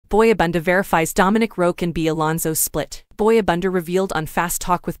Boy Abunda verifies Dominic, Roque and Alonzo split. Boy Abunda revealed on Fast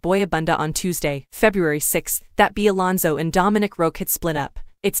Talk with Boy Abunda on Tuesday, February 6, that Alonzo and Dominic Roque had split up.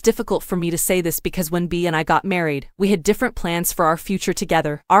 It's difficult for me to say this because when B and I got married, we had different plans for our future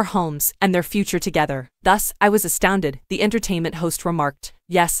together, our homes, and their future together. Thus, I was astounded, the entertainment host remarked.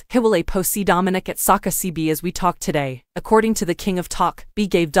 Yes, he will post see Dominic at Saka CB as we talk today. According to the King of Talk, B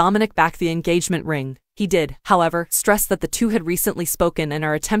gave Dominic back the engagement ring. He did, however, stress that the two had recently spoken and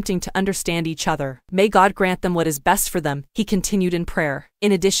are attempting to understand each other. May God grant them what is best for them, he continued in prayer.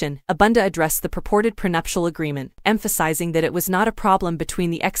 In addition, Abunda addressed the purported prenuptial agreement, emphasizing that it was not a problem between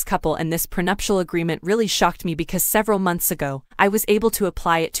the ex-couple, and this prenuptial agreement really shocked me because several months ago, I was able to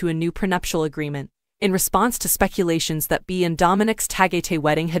apply it to a new prenuptial agreement. In response to speculations that B and Dominic's Tagaytay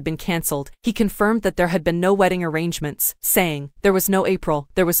wedding had been cancelled, he confirmed that there had been no wedding arrangements, saying, there was no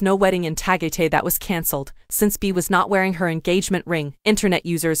wedding in Tagaytay that was cancelled. Since B was not wearing her engagement ring, internet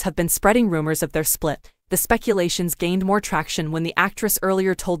users have been spreading rumors of their split. The speculations gained more traction when the actress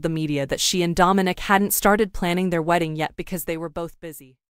earlier told the media that she and Dominic hadn't started planning their wedding yet because they were both busy.